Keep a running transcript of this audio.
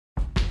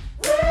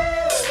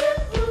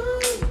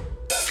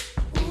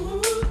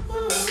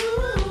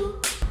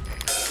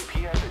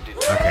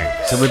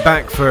So we're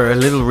back for a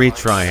little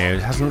retry here.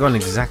 It hasn't gone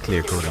exactly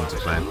according to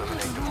plan.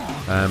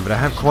 But I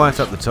have Quiet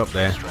up the top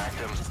there.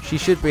 She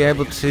should be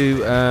able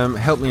to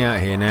help me out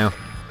here now.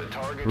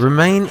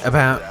 Remain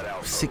about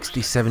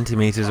 60-70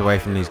 meters away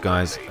from these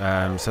guys,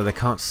 so they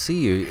can't see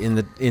you. In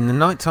the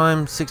night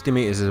time, 60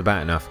 meters is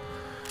about enough.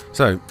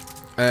 So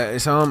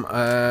this arm,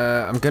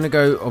 I'm going to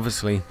go,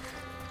 obviously,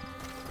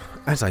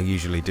 as I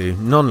usually do,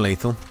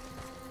 non-lethal.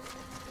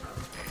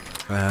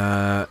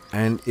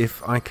 And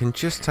if I can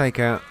just take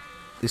out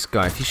this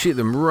guy, if you shoot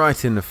them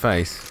right in the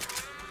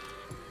face,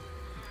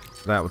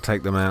 that will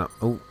take them out.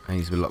 Oh,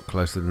 he's a lot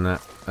closer than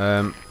that.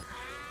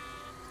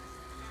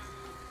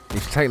 If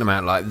you take them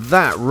out like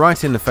that,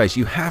 right in the face,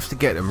 you have to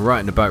get them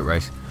right in the boat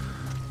race,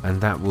 and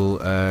that will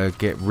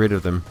get rid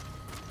of them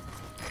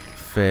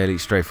fairly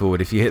straightforward.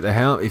 If you hit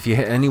the if you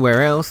hit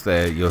anywhere else,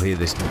 there you'll hear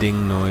this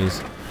ding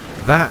noise.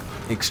 That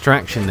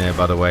extraction there,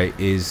 by the way,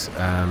 is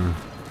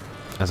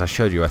as I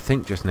showed you, I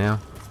think just now,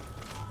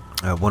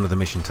 one of the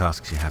mission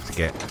tasks you have to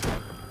get.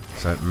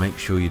 So make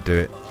sure you do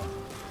it.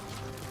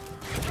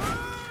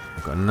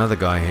 I've got another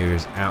guy here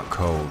who's out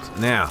cold.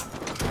 Now,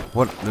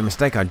 what the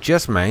mistake I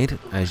just made,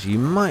 as you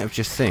might have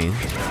just seen,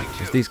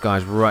 is these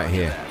guys right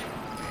here.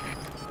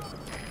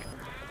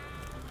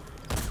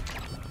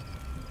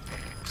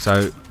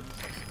 So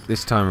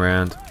this time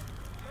around,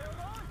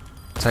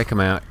 take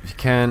them out. If you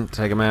can,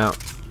 take them out.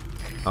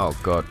 Oh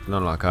god,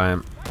 not like I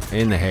am.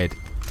 In the head.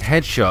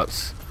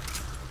 Headshots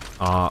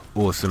are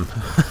awesome.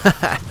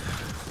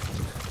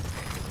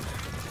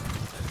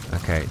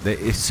 Okay,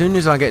 as soon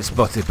as I get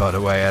spotted, by the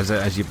way, as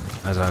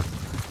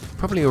I've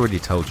probably already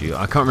told you,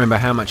 I can't remember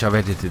how much I've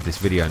edited this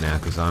video now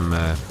because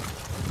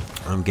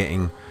I'm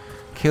getting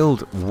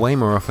killed way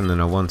more often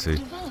than I want to.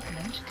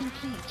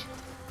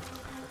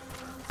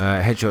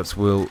 Headshots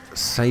will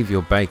save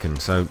your bacon,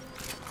 so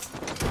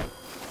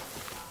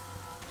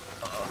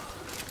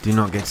do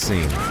not get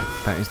seen.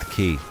 That is the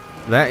key.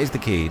 That is the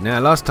key. Now,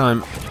 last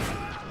time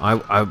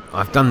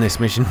I've done this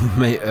mission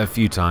a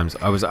few times.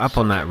 I was up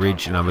on that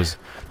ridge and I was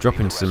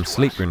dropping some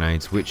sleep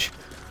grenades, which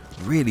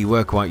really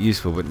were quite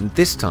useful. But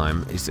this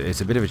time,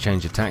 it's a bit of a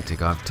change of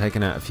tactic. I've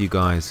taken out a few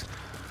guys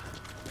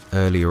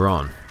earlier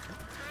on.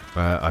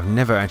 I've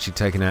never actually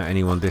taken out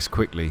anyone this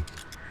quickly.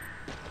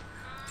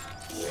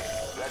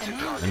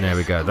 And there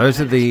we go. Those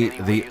are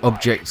the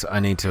objects I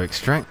need to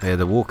extract. They're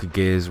the walker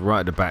gears right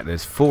at the back.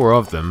 There's 4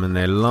 of them, and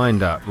they're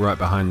lined up right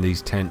behind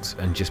these tents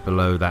and just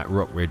below that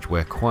rock ridge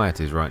where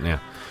Quiet is right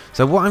now.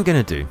 So what I'm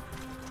going to do,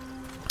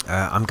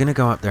 I'm going to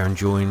go up there and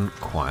join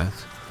Quiet.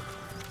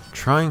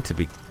 Trying to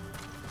be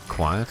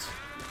quiet.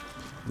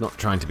 Not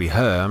trying to be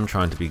her, I'm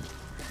trying to be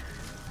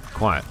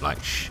quiet,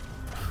 like shh.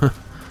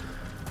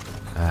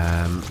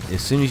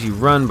 As soon as you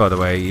run, by the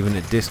way, even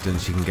at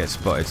distance, you can get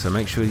spotted, so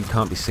make sure you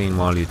can't be seen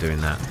while you're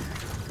doing that.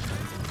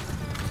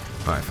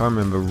 Right, if I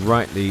remember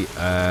rightly,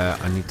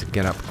 I need to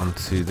get up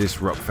onto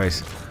this rock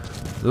face.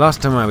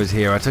 Last time I was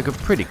here, I took a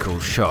pretty cool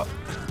shot,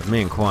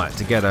 me and Quiet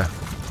together,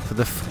 for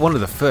one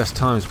of the first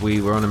times we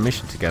were on a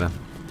mission together.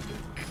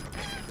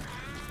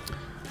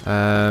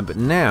 But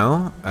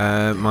now,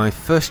 my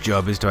first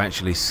job is to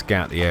actually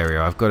scout the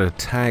area. I've got to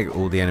tag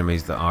all the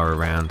enemies that are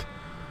around.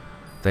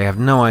 They have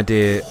no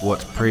idea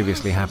what's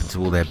previously happened to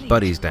all their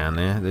buddies down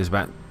there. There's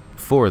about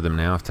 4 of them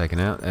now I've taken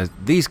out.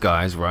 These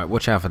guys, right,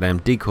 watch out for them,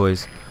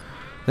 decoys.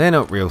 They're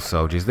not real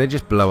soldiers, they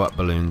just blow up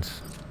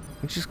balloons.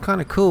 Which is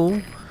kind of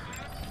cool,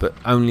 but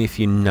only if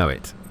you know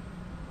it.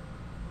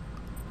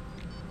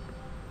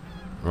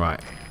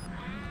 Right.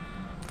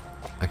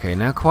 Okay,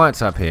 now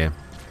Quiet's up here.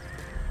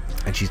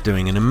 And she's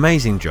doing an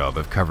amazing job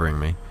of covering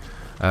me.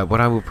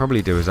 What I will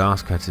probably do is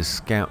ask her to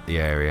scout the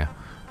area,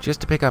 just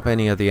to pick up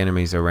any of the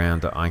enemies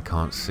around that I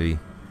can't see.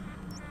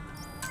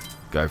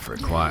 Go for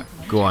it, Quiet.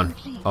 Go on.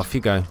 Off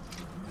you go.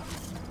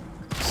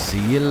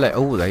 See you later.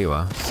 Oh, there you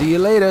are. See you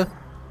later.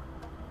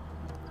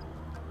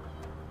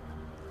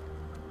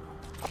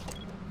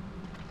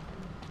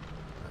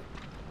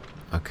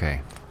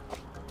 Okay.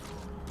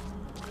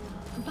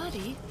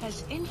 Buddy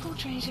has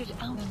infiltrated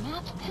our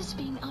map has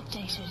been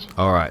updated.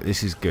 Alright,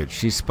 this is good.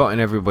 She's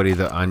spotting everybody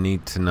that I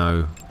need to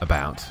know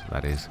about,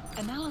 that is.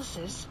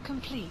 Analysis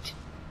complete.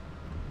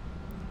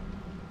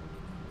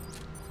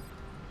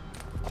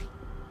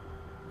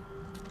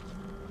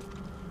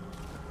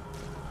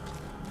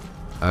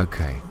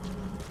 Okay.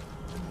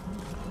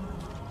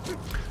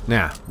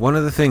 Now, one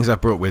of the things I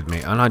brought with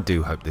me, and I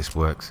do hope this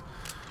works,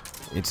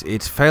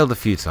 it's failed a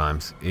few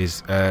times,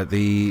 is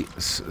the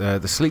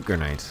sleep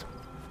grenades.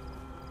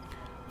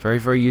 Very,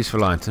 very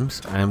useful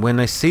items, and when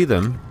they see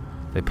them,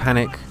 they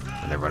panic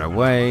and they run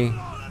away,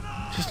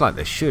 just like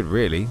they should,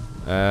 really.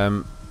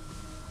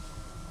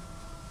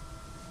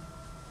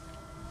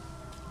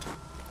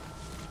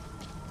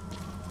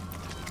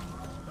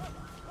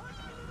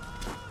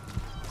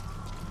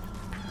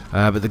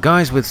 But the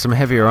guys with some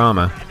heavier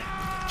armor,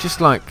 just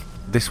like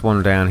this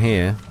one down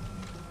here,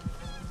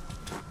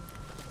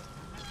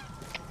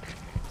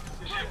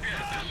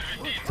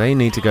 they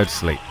need to go to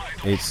sleep.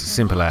 It's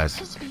simple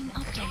as.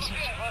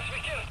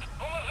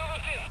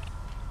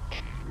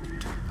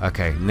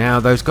 Okay, now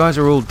those guys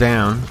are all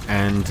down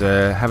and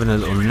having a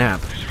little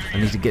nap. I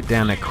need to get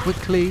down there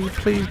quickly.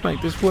 Please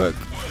make this work.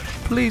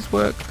 Please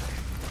work.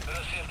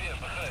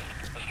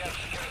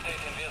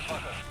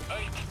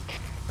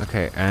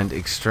 Okay, and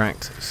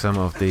extract some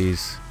of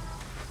these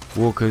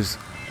walkers.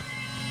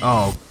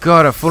 Oh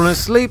god, I've fallen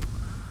asleep.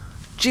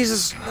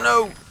 Jesus,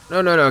 no.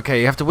 No.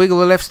 Okay, you have to wiggle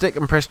the left stick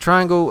and press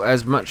triangle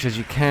as much as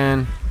you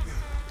can.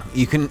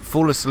 You can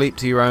fall asleep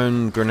to your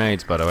own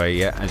grenades, by the way,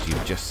 yeah, as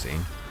you've just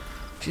seen.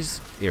 Which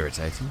is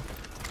irritating,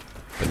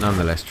 but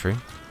nonetheless true.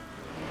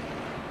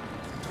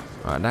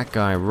 Right, that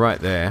guy right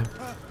there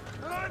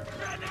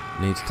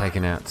needs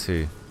taken out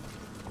too.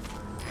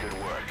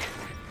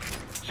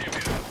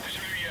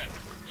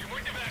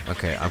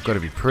 Okay, I've got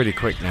to be pretty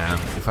quick now.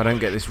 If I don't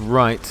get this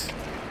right,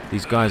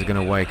 these guys are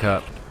going to wake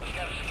up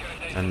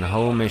and the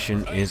whole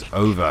mission is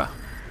over.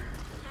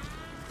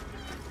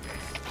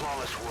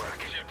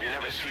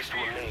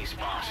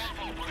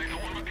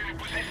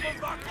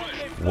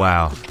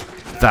 Wow,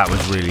 that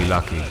was really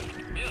lucky.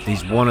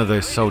 He's one of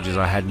those soldiers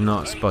I had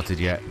not spotted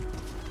yet.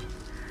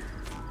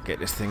 Get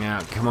this thing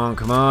out. Come on,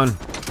 come on.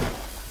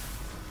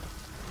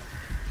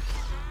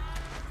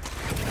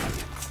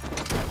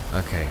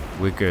 Okay,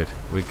 we're good.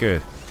 We're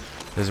good.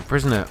 There's a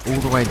prisoner all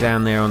the way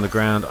down there on the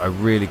ground. I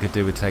really could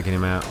do with taking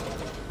him out.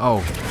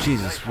 Oh,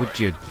 Jesus, would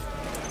you?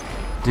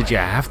 Did you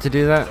have to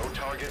do that?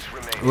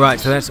 Right,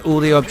 so that's all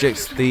the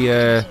objects.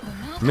 The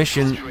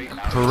mission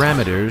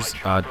parameters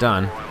are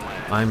done.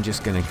 I'm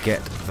just going to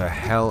get the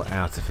hell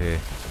out of here.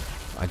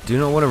 I do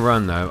not want to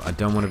run, though. I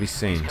don't want to be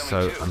seen.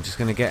 So I'm just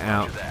going to get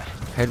out,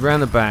 head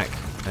round the back,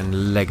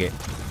 and leg it.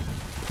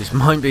 This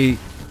might be...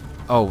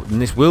 Oh,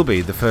 and this will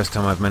be the first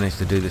time I've managed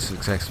to do this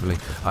successfully.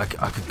 I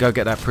could go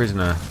get that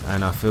prisoner,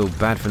 and I feel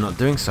bad for not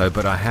doing so,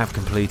 but I have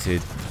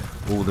completed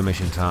all the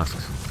mission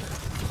tasks.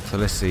 So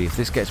let's see. If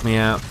this gets me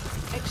out,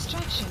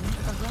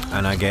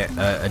 and I get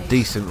a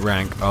decent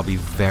rank, I'll be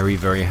very,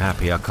 very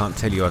happy. I can't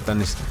tell you, I've done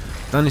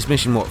this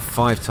mission, what,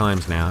 5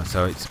 times now,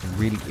 so it's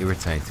really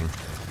irritating.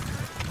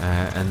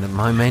 And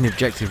my main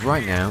objective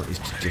right now is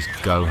to just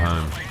go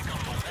home.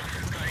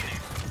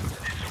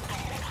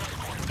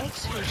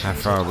 How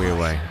far are we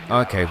away?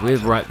 Okay, we're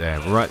right there,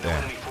 right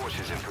there.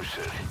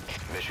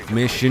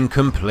 Mission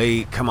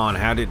complete. Come on,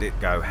 how did it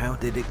go? How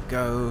did it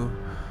go?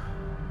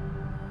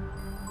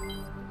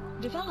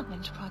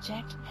 Development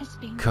project has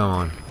been... Come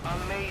on.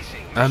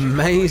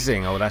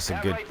 Amazing. Oh, that's a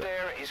good...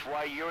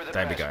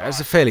 There we go. That's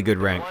a fairly good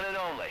rank.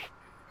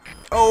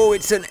 Oh,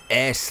 it's an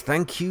S.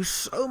 Thank you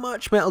so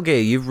much, Metal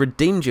Gear. You've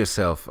redeemed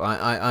yourself.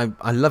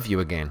 I love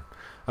you again.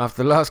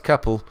 After the last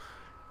couple,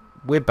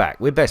 we're back.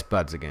 We're best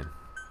buds again.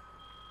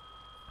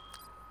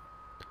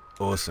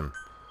 Awesome.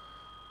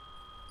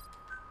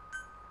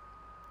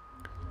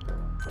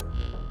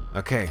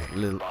 Okay,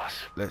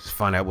 let's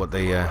find out what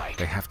they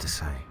have to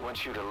say.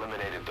 Once you'd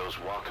eliminated those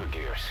walker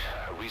gears,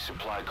 a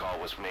resupply call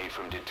was made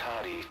from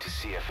Ditati to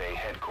CFA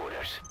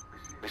headquarters.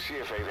 The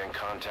CFA then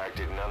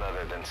contacted none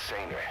other than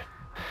Saner.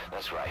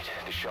 That's right,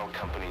 the shell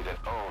company that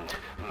owned...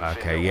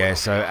 Okay, yeah,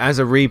 so as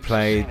a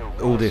replay,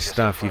 all this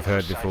stuff you've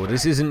heard before.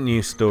 This isn't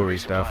new story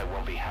stuff.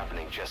 Won't be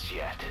happening just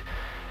yet.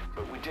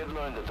 But we did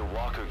learn that the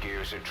walker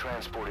gears are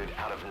transported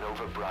out of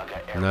Nova Braga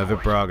Airport. Nova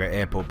Braga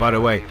Airport. By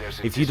the way,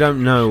 if you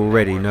don't know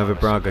already, Nova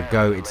Braga,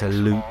 go. It's a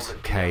loot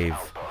cave.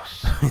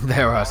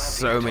 There are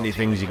so many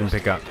things you can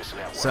pick up.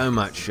 So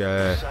much,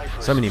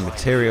 so many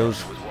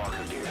materials.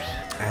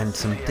 And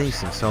some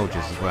decent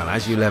soldiers as well.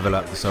 As you level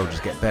up, the soldiers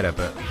get better,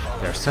 but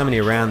there are so many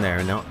around there,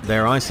 and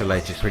they're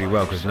isolated pretty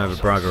well because Nova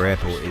Braga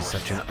Airport is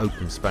such an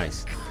open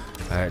space.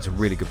 It's a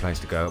really good place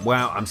to go.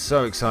 Wow, I'm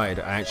so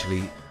excited. I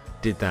actually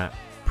did that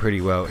pretty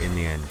well in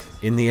the end.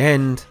 In the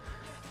end,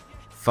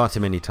 far too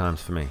many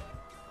times for me.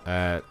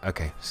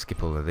 Okay,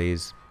 skip all of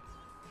these.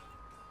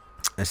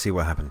 Let's see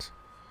what happens.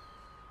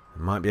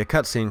 There might be a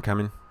cutscene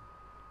coming.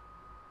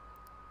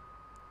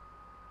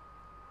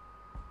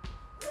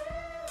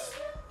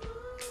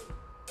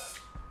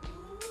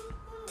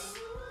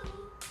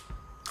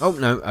 Oh,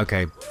 no,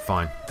 okay,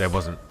 fine, there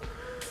wasn't.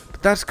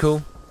 But that's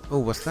cool. Oh,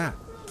 what's that?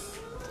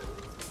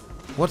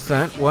 What's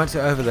that? Why is it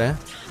over there?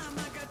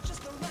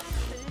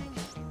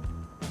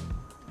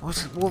 What?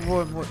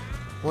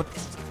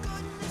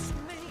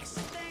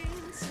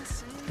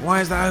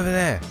 Why is that over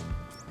there?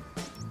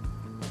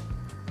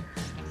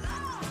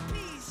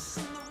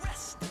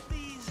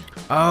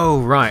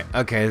 Oh, right,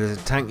 okay, there's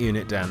a tank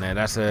unit down there.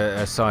 That's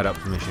a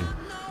side-up mission.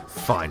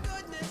 Fine.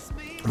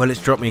 Well,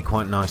 it's dropped me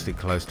quite nicely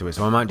close to it,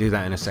 so I might do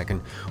that in a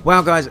second.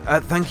 Wow, guys,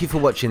 thank you for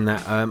watching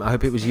that. I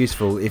hope it was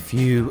useful. If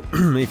you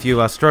if you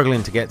are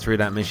struggling to get through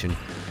that mission,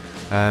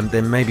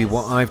 then maybe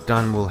what I've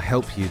done will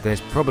help you.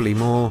 There's probably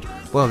more.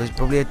 Well, there's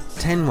probably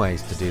 10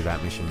 ways to do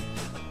that mission,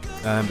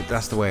 but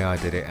that's the way I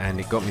did it, and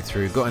it got me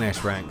through. Got an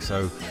S rank.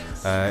 So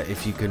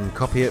if you can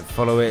copy it,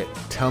 follow it,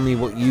 tell me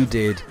what you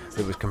did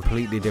that was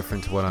completely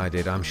different to what I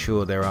did. I'm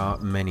sure there are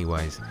many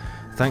ways.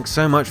 Thanks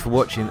so much for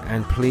watching,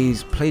 and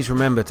please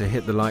remember to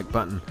hit the like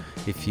button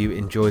if you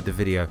enjoyed the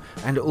video.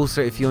 And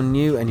also, if you're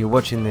new and you're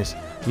watching this,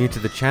 new to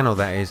the channel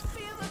that is,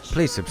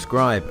 please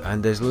subscribe,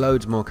 and there's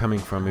loads more coming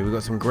from me. We've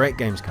got some great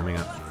games coming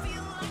up.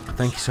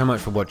 Thank you so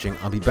much for watching.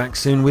 I'll be back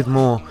soon with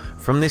more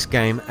from this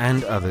game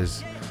and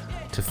others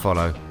to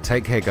follow.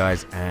 Take care,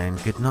 guys,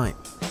 and good night.